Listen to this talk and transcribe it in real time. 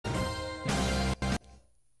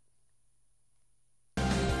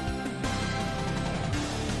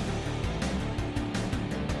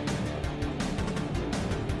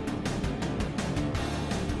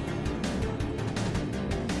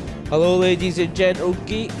Hello ladies and gentle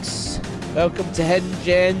geeks, welcome to Hidden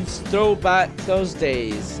Gen's Throwback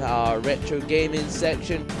Thursdays, our retro gaming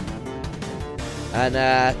section. And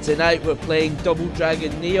tonight we're playing Double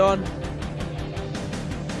Dragon Neon.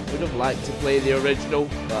 Would have liked to play the original,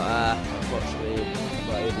 but unfortunately I'm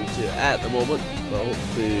not able to at the moment, but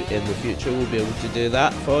hopefully in the future we'll be able to do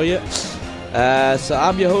that for you. So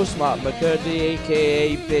I'm your host, Mark McCurdy,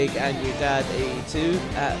 aka Big Angry Dad 82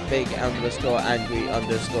 at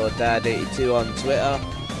Big_Angry_Dad82 on Twitter.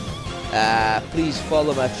 Please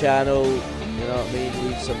follow my channel, you know what I mean,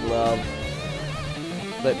 leave some love.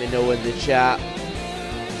 Let me know in the chat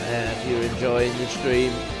if you're enjoying the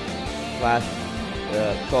stream. Flash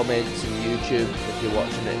comments on YouTube if you're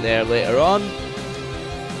watching it there later on.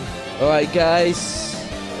 Alright guys,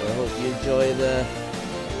 I hope you enjoy the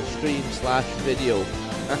stream slash video.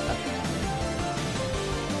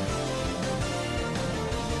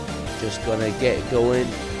 Just gonna get going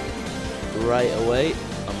right away.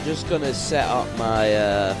 I'm just gonna set up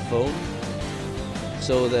my phone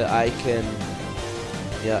so that I can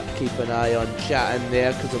keep an eye on chatting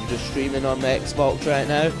there, because I'm just streaming on my Xbox right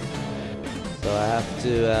now, so I have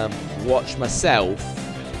to watch myself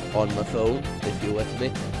on my phone, if you're with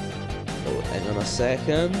me. So hang on a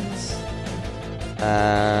second.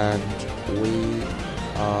 And we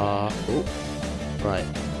are, right,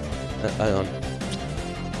 hang on,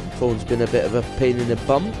 phone's been a bit of a pain in the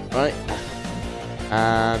bum, right,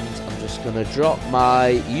 and I'm just going to drop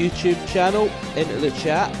my YouTube channel into the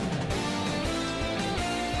chat,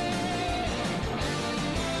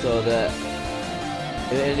 so that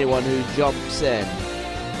anyone who jumps in,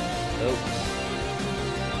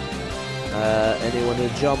 anyone who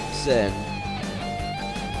jumps in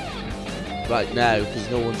right now, because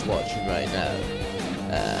no one's watching right now,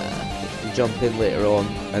 if you jump in later on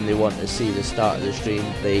and they want to see the start of the stream,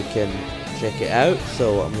 they can check it out.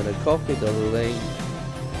 So I'm going to copy the link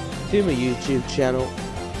to my YouTube channel,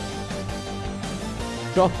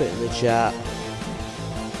 drop it in the chat.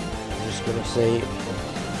 I'm just going to say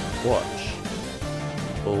watch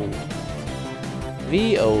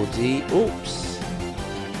VOD,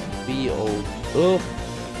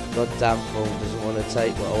 goddamn phone doesn't want to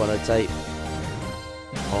type what I want to type.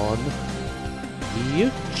 On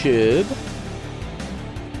YouTube.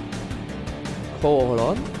 Hold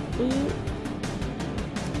on. Oh,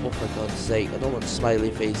 for God's sake, I don't want smiley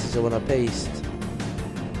faces, I want to paste.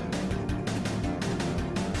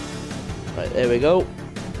 Right, there we go.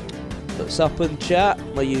 It's up in chat,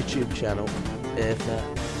 my YouTube channel. If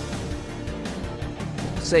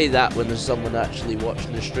say that when there's someone actually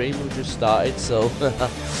watching the stream, we just started, so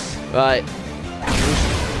right,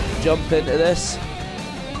 just jump into this.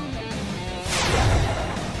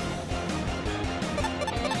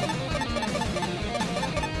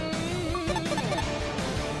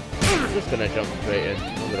 I'm just gonna jump straight in.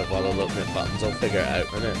 I'm not gonna bother looking at buttons, I'll figure it out,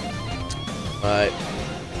 innit? Right.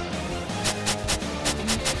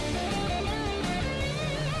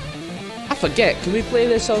 I forget, can we play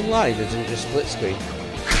this online, or is it just split screen?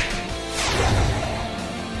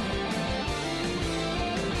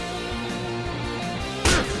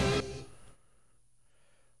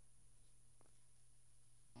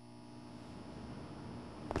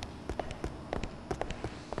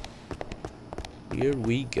 Here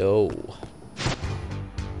we go.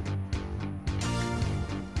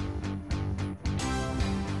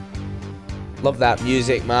 Love that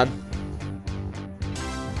music, man.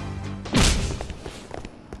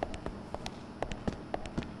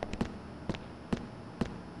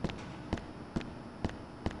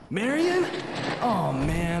 Marion? Oh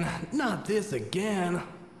man, not this again.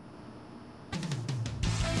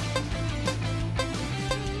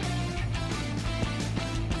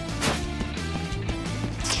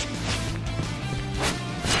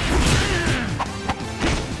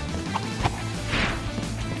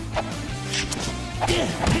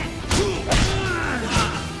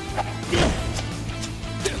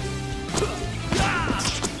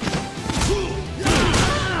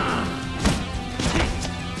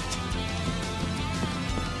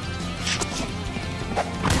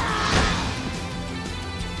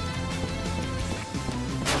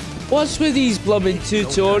 What's with these blooming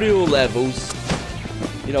tutorial levels?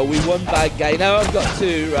 You know, we one bad guy, now I've got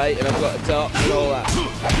two, right, and I've got a top and all that.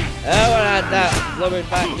 Oh, we're at that blooming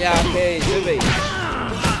back in the arcade, do we?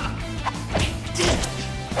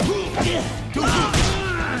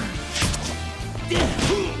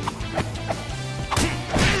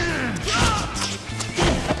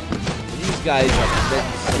 These guys are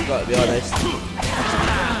convinced, I've got to be honest.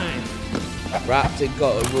 Raptor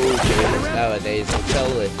got a rule doing this nowadays, I'll tell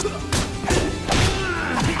you.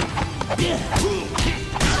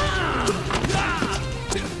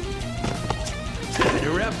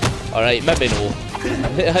 Alright, maybe no.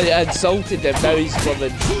 I insulted him, now he's coming.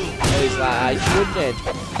 Now he's like, I wouldn't then.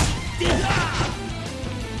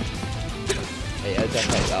 Hey, how did I pick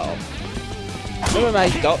that up? Never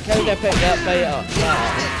mind, Doc, how did I pick that bite up?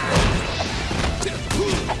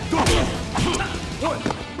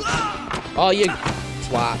 Oh, you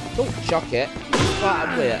twat. Don't chuck it. Twat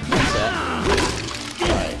him with it. That's it.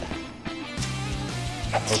 Right.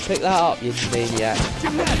 Well, pick that up, you maniac.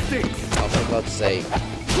 Oh, for God's sake.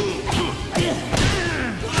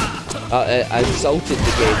 I insulted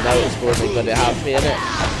the game, now it's only going to have me in it.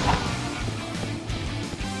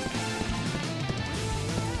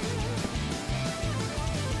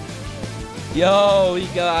 Yo, you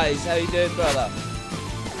guys, how you doing, brother?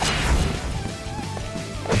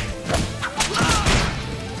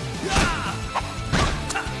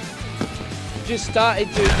 Just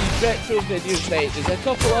started doing these retro videos, mate. There's a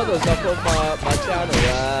couple others up on my channel,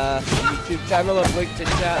 YouTube channel. I've linked in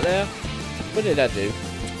chat there. What did I do?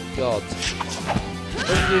 God. What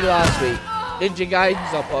did I do last week? Ninja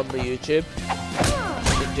Gaiden's up on the YouTube.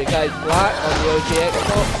 Ninja Gaiden Black on the OG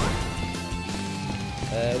Xbox.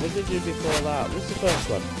 What did I do before that? What's the first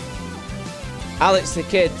one? Alex the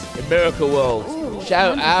Kid in Miracle World. Ooh,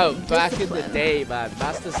 shout out, back in the day, man.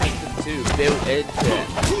 Master System 2 built into it.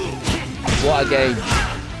 What a game.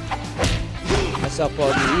 That's up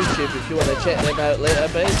on YouTube if you want to check them out later,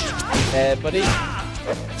 buddy.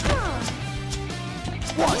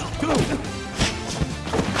 1, 2.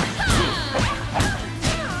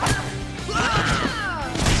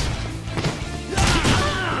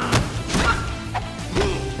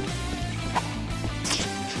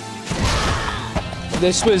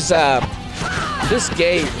 This was, this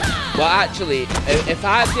game, well actually, if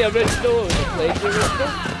I had the original, I would have played the original.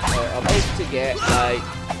 I'm hoping to get, like,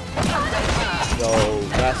 you know,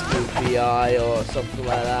 Raspberry Pi or something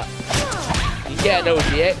like that. You get an OG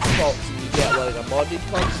Xbox and you get, like, a modded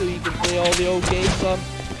console you can play all the old games on.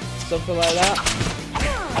 Something like that.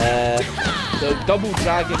 So Double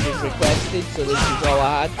Dragon was requested, so this is all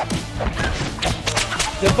I had.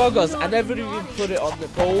 The buggers, I never even put it on the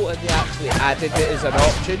poll and they actually added it as an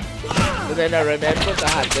option. But then I remembered I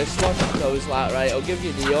had this one, so I was like, right, I'll give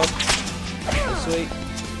you Neon this week.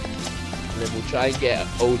 And then we'll try and get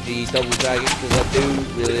OG Double Dragon, because I do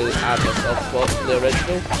really have a soft spot for the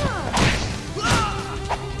original.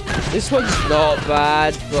 This one's not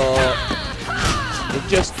bad, but it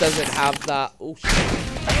just doesn't have that, oh shit,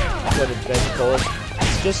 I'm going to press pause.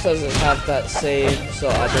 It just doesn't have that same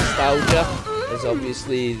sort of nostalgia as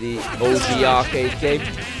obviously the OG arcade game.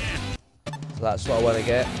 So that's what I want to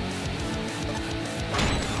get.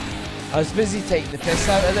 I was busy taking the piss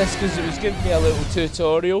out of this because it was giving me a little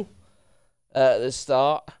tutorial at the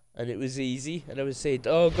start and it was easy and I was saying,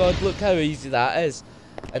 oh god, look how easy that is,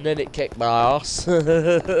 and then it kicked my arse. That's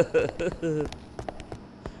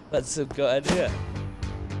some good idea.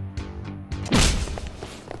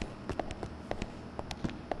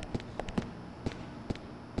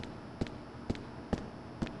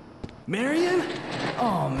 Marion?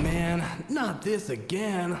 Oh man, not this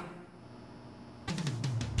again.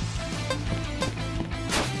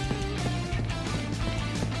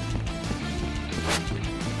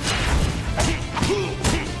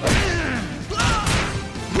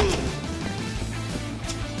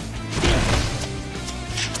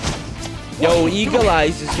 Yo, Eagle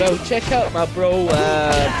Eyes as well. Check out my bro,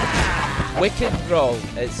 Wicked Brawl.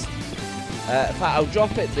 It's, in fact, I'll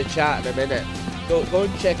drop it in the chat in a minute. Go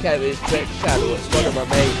and check out his Twitch channel. It's one of my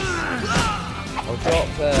mates.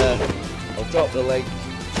 I'll drop the link.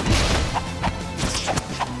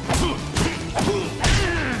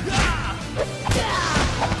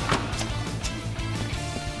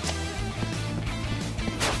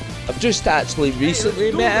 I've just actually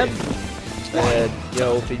recently met him. And you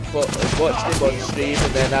know, been watched him on stream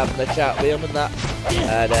and then having a chat with him and that.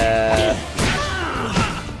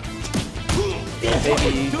 And maybe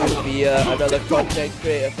he could be another content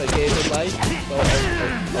creator for gaming life. So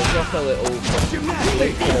I'll drop a little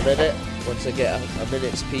link in a minute once I get a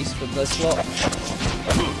minute's piece from this lot.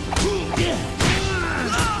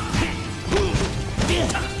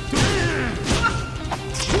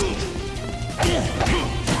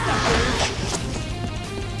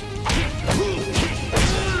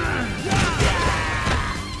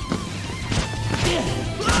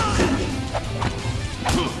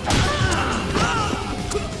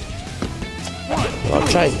 I'll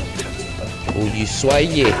try. Oh, you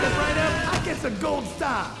swine, you. I get a gold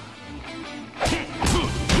star.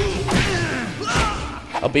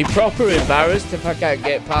 I'll be proper embarrassed if I can't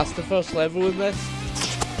get past the first level in this.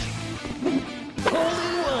 Hole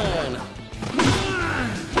in one.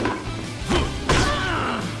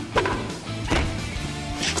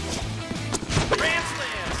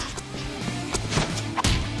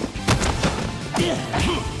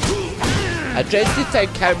 dread to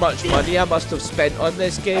think how much money I must have spent on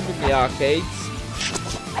this game in the arcades.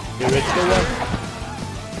 The original one.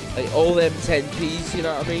 Like all them 10p's, you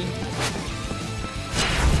know what I mean?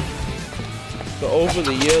 But over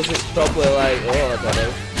the years it's probably like, oh, I don't know.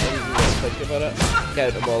 I don't even really think about it.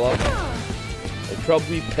 Count them all up. Like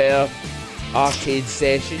probably per arcade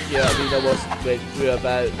session, you know what I mean? I went through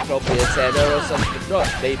about probably a tenner or something. Not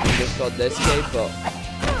maybe just on this game, but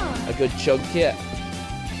a good chunk of it.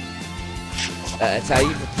 At a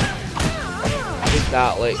time. I think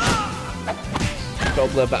that like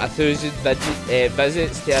probably about 1,000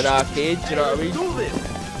 visits to an arcade, do you know what I mean?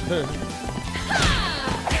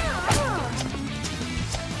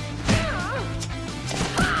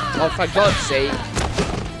 Oh, for God's sake,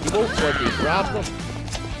 you won't bloody grab them.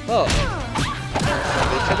 Oh,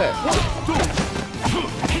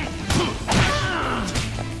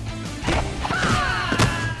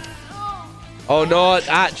 oh no,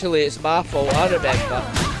 actually it's my fault, I remember.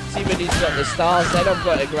 See when he's got the stars, then I'm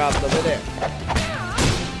going to grab them, innit?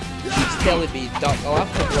 He's telling me, Doc, I'll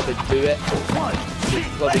have to bloody do it.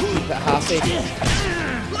 Bloody keep it happy.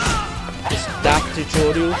 This daft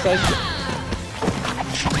tutorial thing.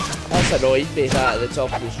 That's annoying me, that at the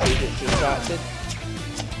top of the screen it's retracted.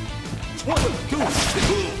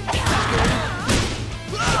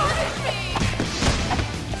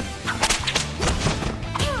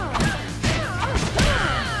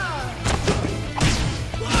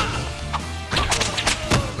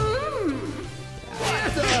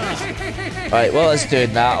 Right, well, let's do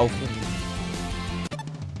that. I'll show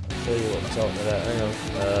you what I'm talking about. Hang on.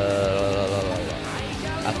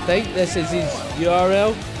 I think this is his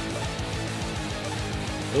URL.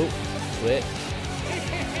 Oh, switch.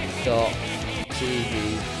 .tv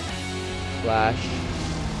slash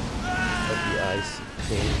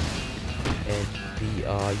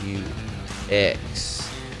WICKNBRUX.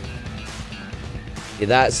 Yeah,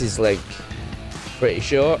 that's his link. Pretty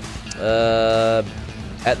short.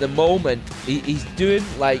 At the moment, he's doing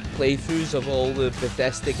like playthroughs of all the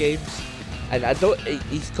Bethesda games, and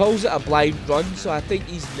he calls it a blind run, so I think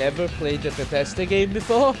he's never played a Bethesda game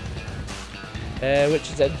before,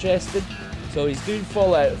 which is interesting. So he's doing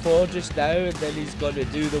Fallout 4 just now, and then he's going to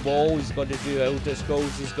do The Wall, he's going to do Elder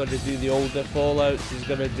Scrolls, he's going to do the older Fallouts, he's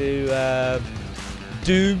going to do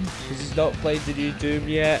Doom, because he's not played the new Doom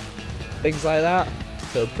yet, things like that.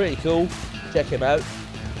 So pretty cool, check him out.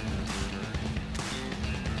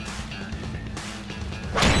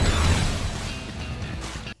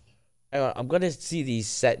 Hang on, I'm going to see these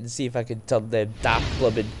settings, see if I can turn them daft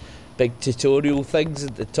blooming big tutorial things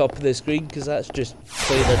at the top of the screen, because that's just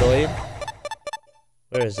plain annoying.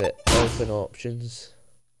 Where is it? Open options.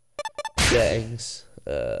 Settings.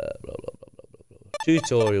 Blah, blah, blah, blah, blah, blah.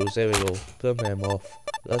 Tutorials, there we go. Turn them off.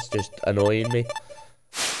 That's just annoying me.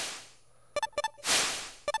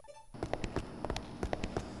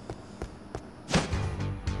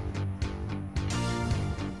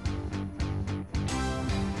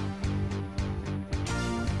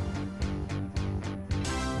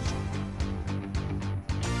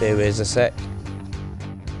 There is a sec.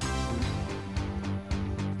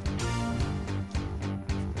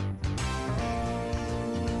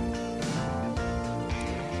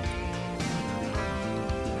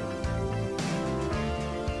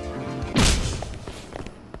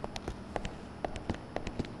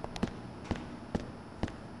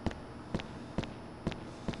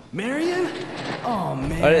 Marion? Oh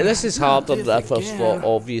man. Alright, this is harder than I first thought,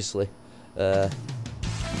 obviously.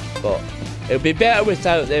 But it'll be better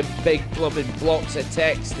without them big blooming blocks of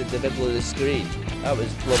text in the middle of the screen. That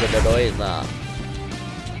was blooming annoying, that.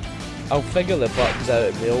 I'll figure the buttons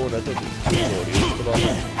out on my own, I don't need tutorials, come on.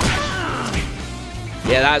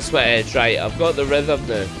 Yeah, that's what it is, right, I've got the rhythm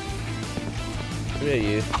now. Who are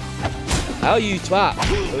you? How are you twat? I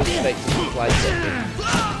was expecting to fly something.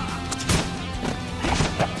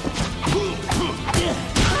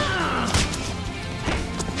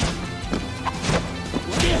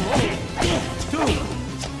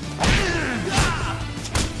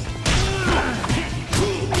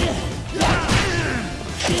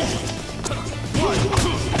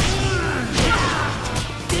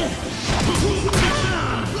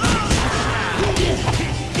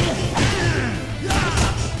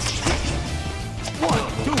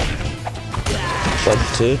 One,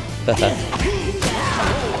 two.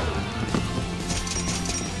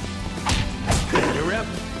 You're up.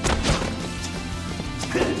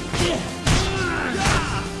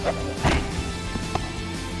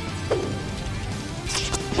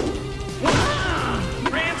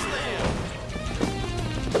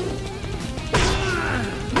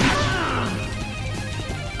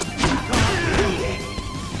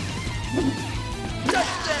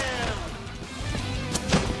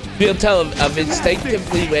 Real tell I've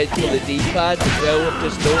instinctively went for the D-pad as well, I've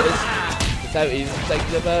just noticed, without even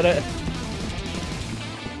thinking about it.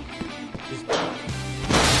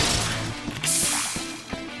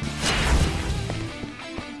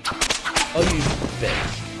 Oh, you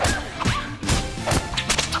bitch.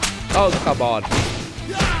 Oh, come on.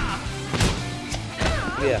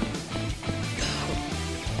 Yeah.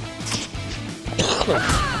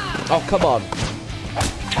 Oh, come on.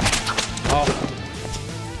 Oh.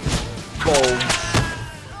 Balls.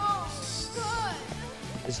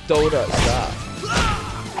 It's donuts, that.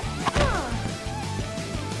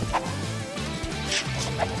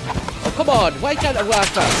 Oh, come on. Why can't I whack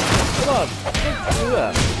that? Come on. Do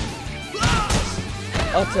it.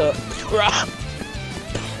 Utter crap.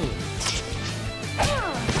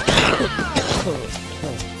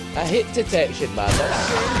 I hit detection, man.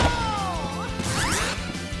 That's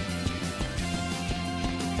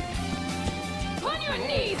On your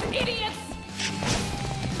knees, idiots!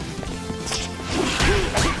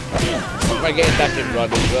 I get back and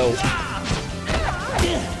run as well.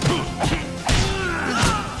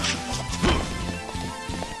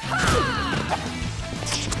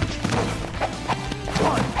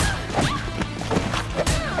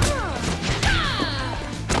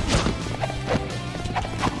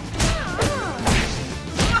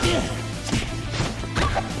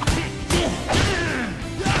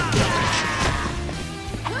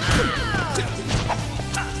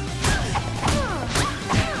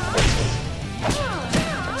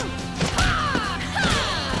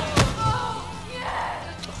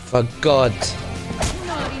 For God.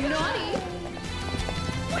 Naughty, naughty.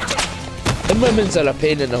 The women's are a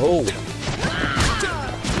pain in the hole.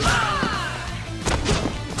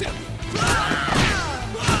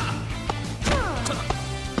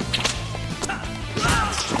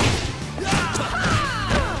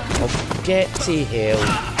 Oh, get to hell.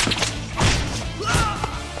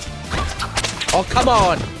 Oh, come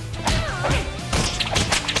on.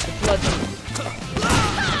 Bloody.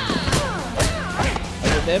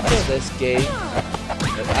 Remember this game,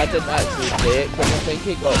 I didn't actually play it because I think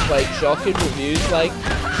it got quite shocking reviews, like,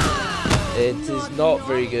 it is not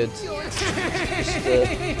very good, just,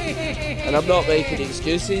 and I'm not making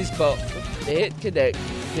excuses, but the hit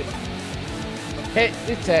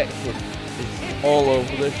detection is all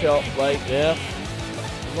over the shop, like, yeah,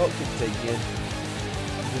 I'm not continuing,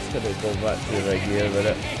 I'm just going to go back to the rig here a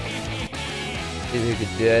minute, see if we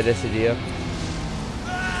can do anything here.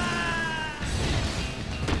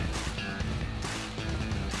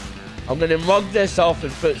 I'm gonna mug this off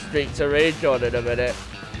and put Streets of Rage on in a minute.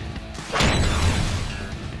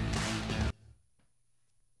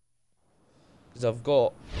 Because I've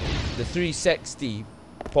got the 360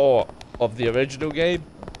 port of the original game,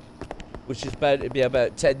 which is bound to be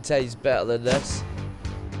about 10 times better than this.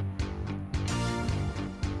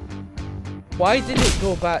 Why did it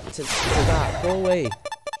go back to that? Go away.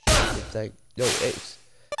 No, it's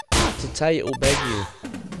to title menu.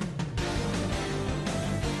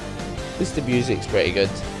 At least the music's pretty good.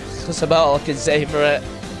 That's about all I can say for it.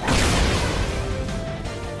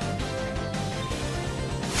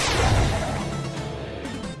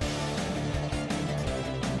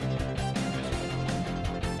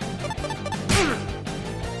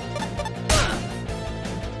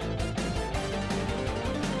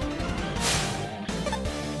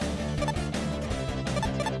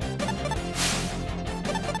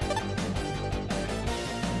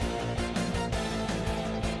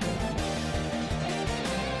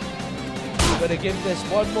 I'm gonna give this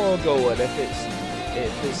one more go, and if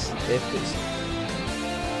it's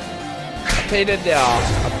a pain in the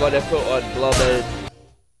arse, I'm gonna put on blooming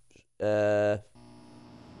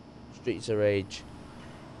Streets of Rage.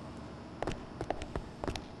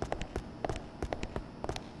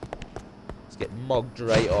 Let's get mugged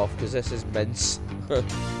right off because this is mince.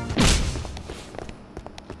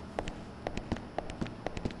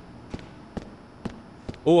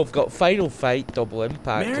 Oh, I've got Final Fight Double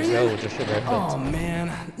Impact as well, I just remembered. Oh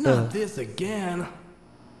man, not this again.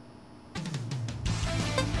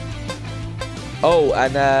 Oh,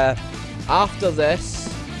 and after this,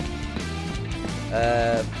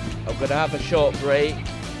 I'm gonna have a short break.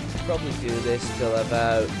 Probably do this till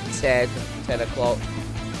about 10 o'clock.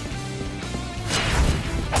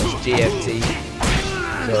 That's GMT.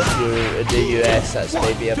 So if you're in the US, that's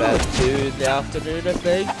maybe about 2 in the afternoon, I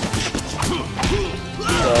think.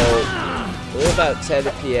 So we're about 10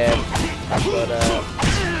 PM. I'm gonna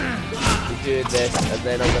be doing this, and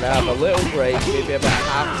then I'm gonna have a little break, maybe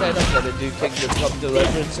about 10:30. I'm gonna do Kingdom Come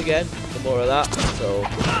Deliverance again, some more of that. So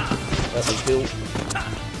that'll be cool.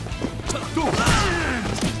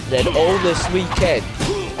 Then all this weekend,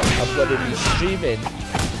 I'm going to be streaming,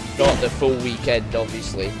 not the full weekend,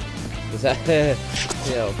 obviously.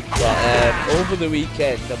 You know, but over the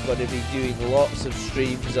weekend I'm going to be doing lots of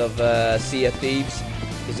streams of Sea of Thieves,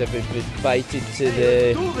 because I've been invited to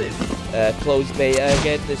the closed beta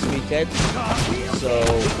again this weekend. So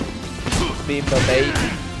me and my mate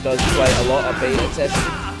does quite a lot of beta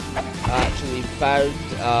testing. I actually found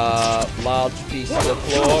a large piece of the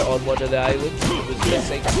floor on one of the islands that was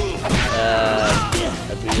missing,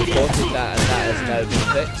 and we reported that, and that has now been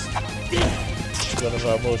fixed. One of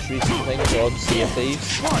our most recent things on Sea of Thieves.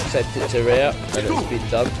 Sent it to Rare and it's been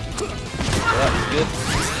done. So that's good.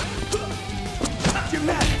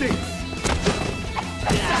 Gymnastics.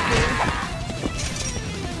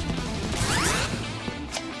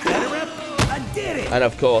 I did it. And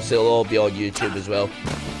of course it'll all be on YouTube as well.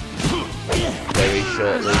 Very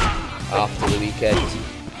shortly after the weekend.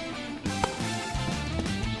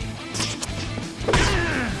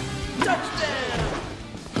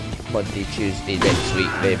 Monday, Tuesday next week,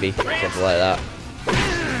 maybe, something like that.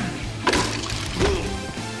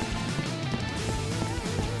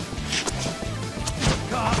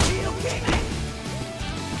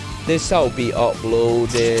 This I'll be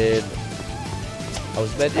uploading. I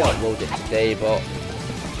was meant to upload it today, but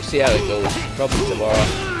we'll see how it goes. Probably tomorrow.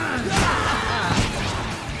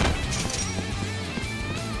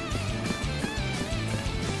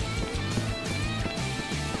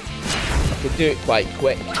 I can do it quite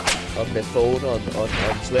quick on my phone, on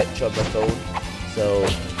Switch on my phone, so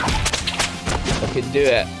if I can do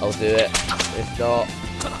it, I'll do it. If not,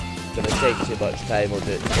 it's gonna take too much time, I'll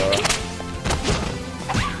do it tomorrow.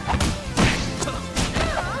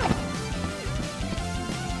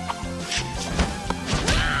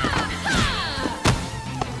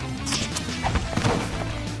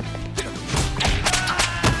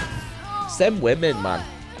 It's them women, man.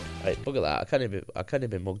 Right, look at that. I can't even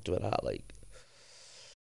be mugged with that, like.